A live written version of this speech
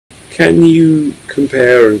Can you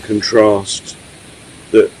compare and contrast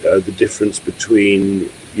the difference between,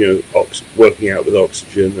 working out with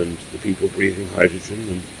oxygen and the people breathing hydrogen?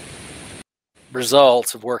 And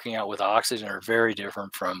results of working out with oxygen are very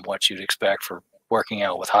different from what you'd expect for working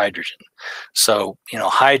out with hydrogen. So,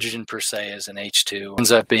 hydrogen per se as an H2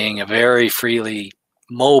 ends up being a very freely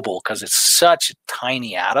mobile, because it's such a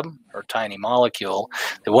tiny atom or tiny molecule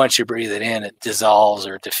that once you breathe it in, it dissolves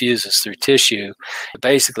or diffuses through tissue.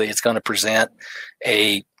 Basically, it's going to present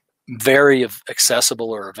a very accessible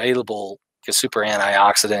or available super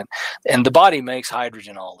antioxidant, and the body makes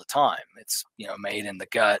hydrogen all the time. It's made in the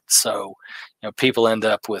gut, so people end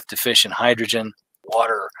up with deficient hydrogen.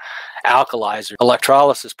 Water alkalizer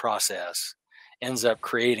electrolysis process ends up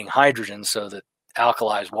creating hydrogen, so that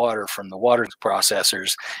alkalized water from the water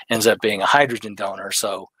processors ends up being a hydrogen donor.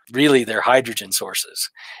 So really they're hydrogen sources.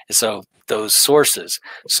 And so those sources,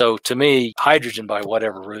 so to me, hydrogen by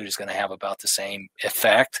whatever route is going to have about the same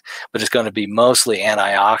effect, but it's going to be mostly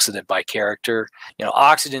antioxidant by character.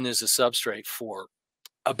 Oxygen is a substrate for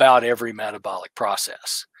about every metabolic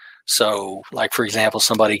process. So like, for example,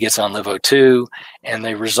 somebody gets on LiveO2 and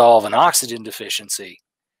they resolve an oxygen deficiency,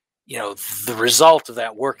 the result of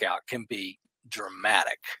that workout can be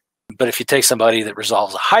dramatic. But if you take somebody that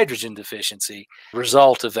resolves a hydrogen deficiency, the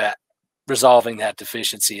result of that resolving that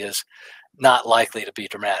deficiency is not likely to be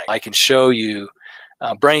dramatic. I can show you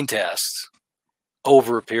brain tests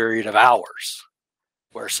over a period of hours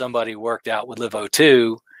where somebody worked out with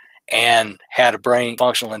LiveO2 and had a brain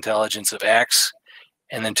functional intelligence of X,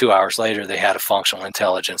 and then 2 hours later they had a functional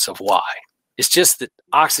intelligence of Y. It's just that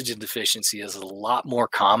oxygen deficiency is a lot more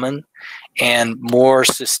common and more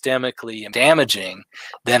systemically damaging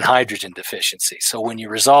than hydrogen deficiency. So when you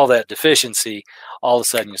resolve that deficiency, all of a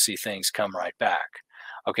sudden you see things come right back.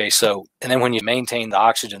 Okay, so, and then when you maintain the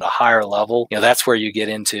oxygen at a higher level, that's where you get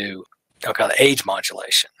into kind of age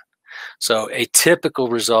modulation. So a typical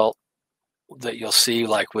result that you'll see,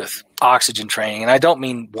 like with oxygen training, and I don't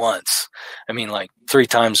mean once, I mean like 3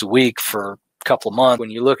 times a week for couple of months,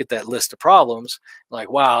 when you look at that list of problems,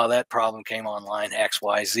 like, wow, that problem came online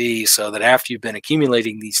XYZ, so that after you've been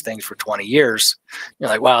accumulating these things for 20 years, you're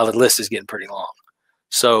like, wow, the list is getting pretty long.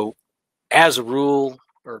 So as a rule,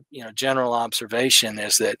 or general observation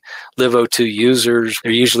is that LiveO2 users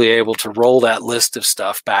are usually able to roll that list of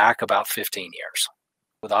stuff back about 15 years.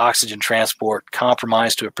 With oxygen transport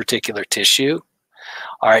compromised to a particular tissue,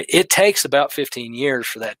 all right, it takes about 15 years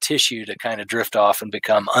for that tissue to kind of drift off and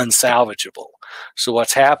become unsalvageable. So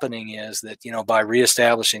what's happening is that, by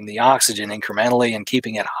reestablishing the oxygen incrementally and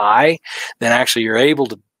keeping it high, then actually you're able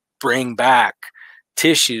to bring back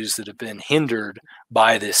tissues that have been hindered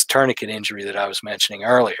by this tourniquet injury that I was mentioning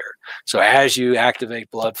earlier. So as you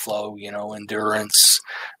activate blood flow, endurance,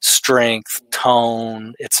 strength,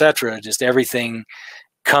 tone, etc., just everything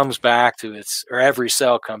comes back to its, or every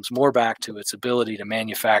cell comes more back to its ability to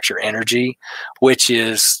manufacture energy, which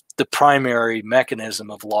is the primary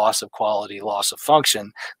mechanism of loss of quality, loss of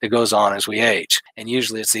function that goes on as we age. And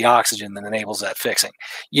usually it's the oxygen that enables that fixing.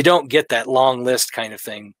 You don't get that long list kind of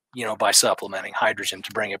thing, by supplementing hydrogen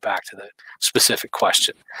to bring it back to the specific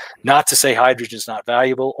question. Not to say hydrogen is not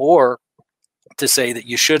valuable, or to say that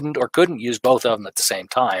you shouldn't or couldn't use both of them at the same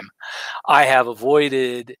time. I have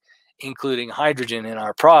avoided including hydrogen in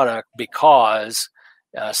our product because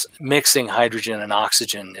mixing hydrogen and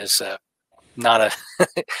oxygen is not a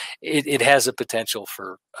it has a potential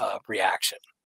for reaction.